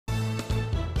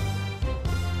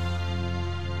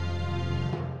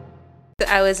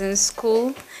I was in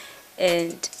school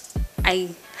and I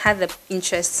had the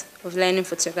interest of learning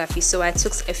photography, so I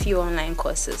took a few online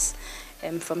courses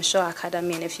from Shaw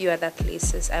Academy and a few other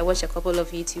places. I watched a couple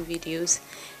of YouTube videos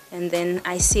and then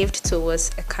I saved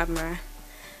towards a camera.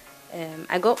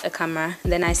 I got a camera,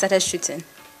 then I started shooting.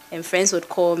 And friends would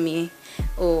call me,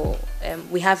 oh,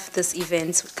 we have this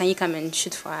event, can you come and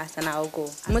shoot for us? And I'll go.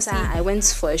 Mostly I went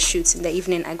for a shoot in the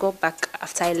evening. I got back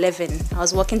after 11. I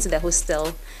was walking to the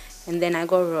hostel and then I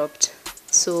got robbed.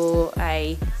 So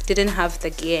I didn't have the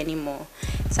gear anymore.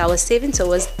 So I was saving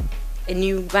towards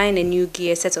buying a new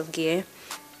gear, set of gear.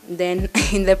 Then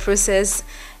in the process,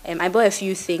 I bought a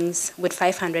few things with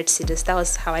 500 cedis. That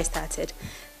was how I started.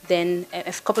 Then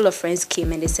a couple of friends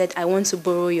came and they said, I want to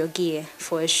borrow your gear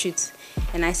for a shoot.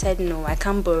 And I said, no, I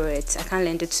can't borrow it. I can't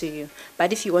lend it to you.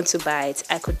 But if you want to buy it,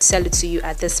 I could sell it to you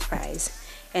at this price.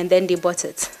 And then they bought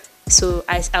it. So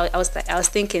I was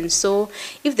thinking, so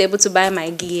if they're able to buy my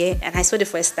gear and I sold it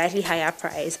for a slightly higher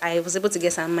price, I was able to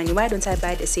get some money. Why don't I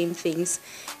buy the same things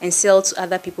and sell to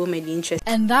other people who may be interested?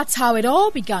 And that's how it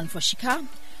all began for Shika,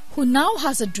 who now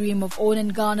has a dream of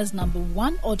owning Ghana's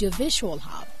 #1 audiovisual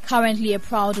hub. Currently a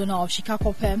proud owner of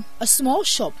Shikakope, a small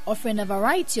shop offering a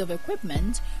variety of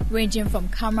equipment ranging from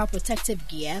camera protective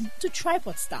gear to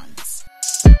tripod stands.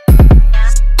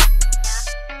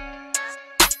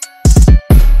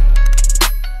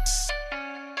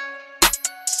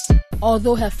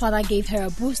 Although her father gave her a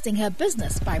boost in her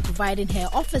business by providing her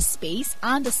office space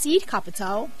and a seed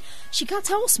capital, Shika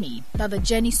tells me that the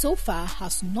journey so far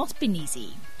has not been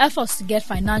easy. Efforts to get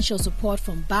financial support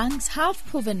from banks have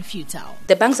proven futile.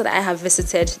 The banks that I have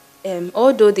visited,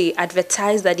 although they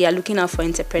advertise that they are looking out for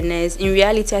entrepreneurs, in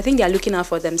reality I think they are looking out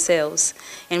for themselves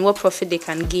and what profit they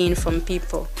can gain from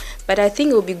people. But I think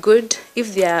it would be good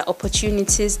if there are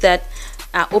opportunities that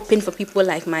are open for people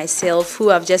like myself who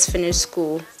have just finished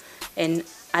school and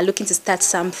are looking to start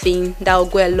something that will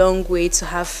go a long way to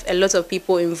have a lot of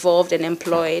people involved and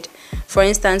employed. For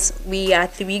instance, we are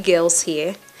 3 girls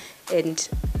here and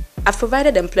I've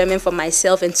provided employment for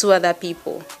myself and 2 other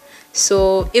people.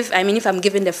 So if I'm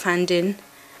given the funding,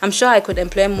 I'm sure I could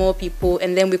employ more people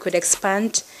and then we could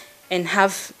expand and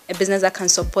have a business that can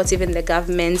support even the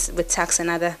government with tax and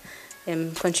other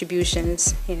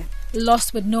contributions. Yeah.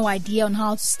 Lost with no idea on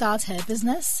how to start her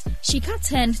business, Shika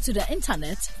turned to the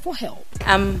internet for help.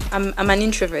 I'm an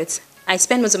introvert. I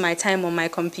spend most of my time on my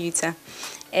computer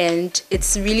and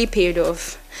it's really paid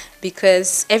off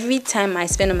because every time I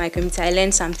spend on my computer I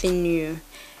learn something new.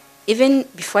 Even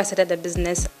before I started the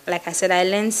business, like I said, I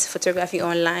learned photography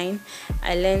online.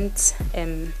 I learned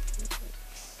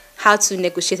how to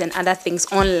negotiate and other things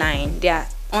online. There are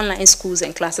online schools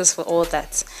and classes for all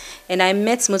that. And I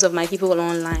met most of my people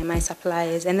online, my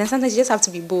suppliers. And then sometimes you just have to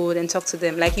be bold and talk to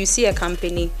them. Like you see a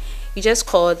company, you just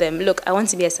call them, look, I want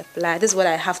to be a supplier. This is what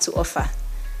I have to offer.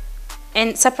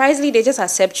 And surprisingly, they just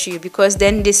accept you because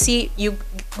then they see you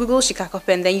Google Shikakope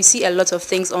and then you see a lot of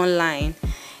things online.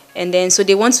 And then so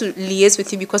they want to liaise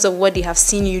with you because of what they have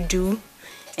seen you do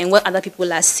and what other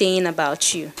people are saying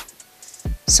about you.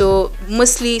 So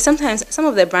mostly, sometimes some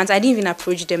of the brands, I didn't even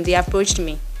approach them, they approached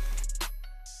me.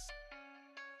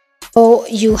 Oh,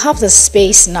 you have the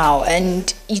space now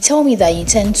and you tell me that you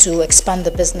intend to expand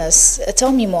the business.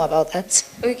 Tell me more about that.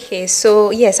 Okay,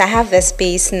 so yes, I have the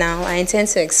space now. I intend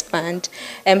to expand.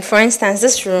 For instance,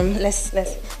 this room,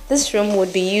 this room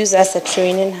would be used as a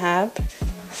training hub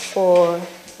for.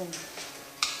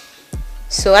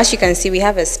 So as you can see, we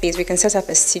have a space. We can set up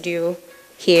a studio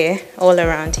here, all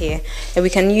around here, and we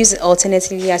can use it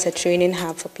alternately as a training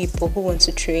hub for people who want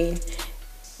to train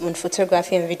on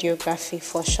photography and videography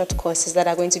for short courses that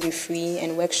are going to be free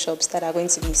and workshops that are going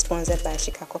to be sponsored by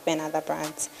Shikakope and other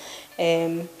brands.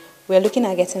 We're looking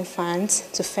at getting funds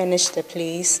to furnish the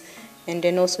place and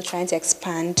then also trying to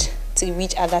expand to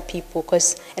reach other people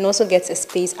and also get a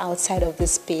space outside of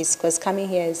this space because coming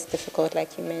here is difficult,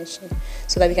 like you mentioned,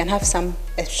 so that we can have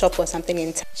a shop or something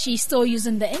in town. She's still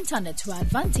using the internet to her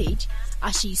advantage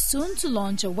as she's soon to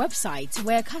launch a website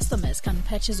where customers can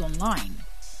purchase online.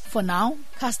 For now,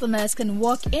 customers can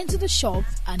walk into the shop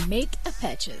and make a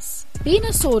purchase. Being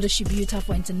a sole distributor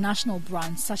for international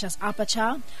brands such as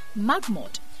Aperture,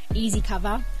 Magmod, Easy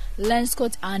Cover,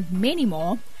 Lenscoat and many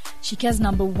more, Shika's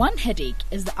 #1 headache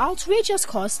is the outrageous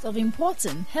cost of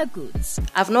importing her goods.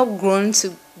 I've not grown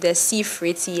to the sea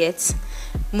freight yet.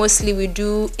 Mostly we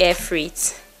do air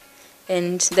freight.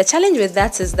 And the challenge with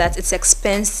that is that it's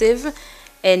expensive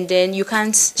and then you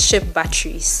can't ship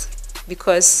batteries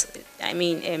because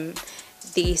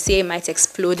they say it might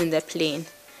explode in the plane.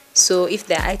 So if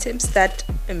there are items that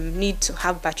need to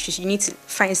have batteries, you need to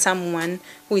find someone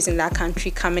who is in that country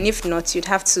come, and if not, you'd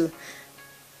have to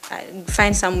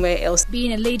find somewhere else.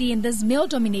 Being a lady in this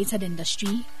male-dominated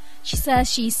industry, she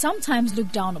says she is sometimes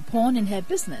looked down upon in her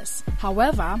business.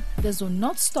 However, this will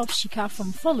not stop Shika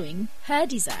from following her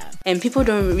desire. And people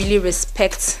don't really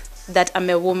respect that I'm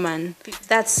a woman.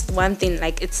 That's one thing.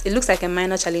 Like it looks like a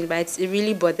minor challenge, but it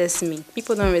really bothers me.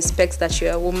 People don't respect that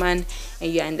you're a woman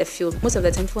and you're in the field. Most of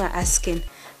the time people are asking,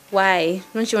 why?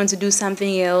 Don't you want to do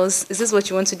something else? Is this what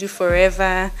you want to do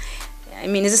forever? I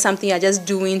mean, is this something you're just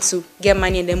doing to get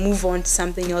money and then move on to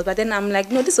something else? But then I'm like,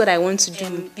 no, this is what I want to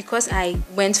do. Because I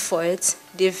went for it,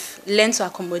 they've learned to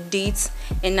accommodate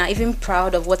and are even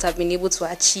proud of what I've been able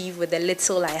to achieve with the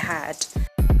little I had.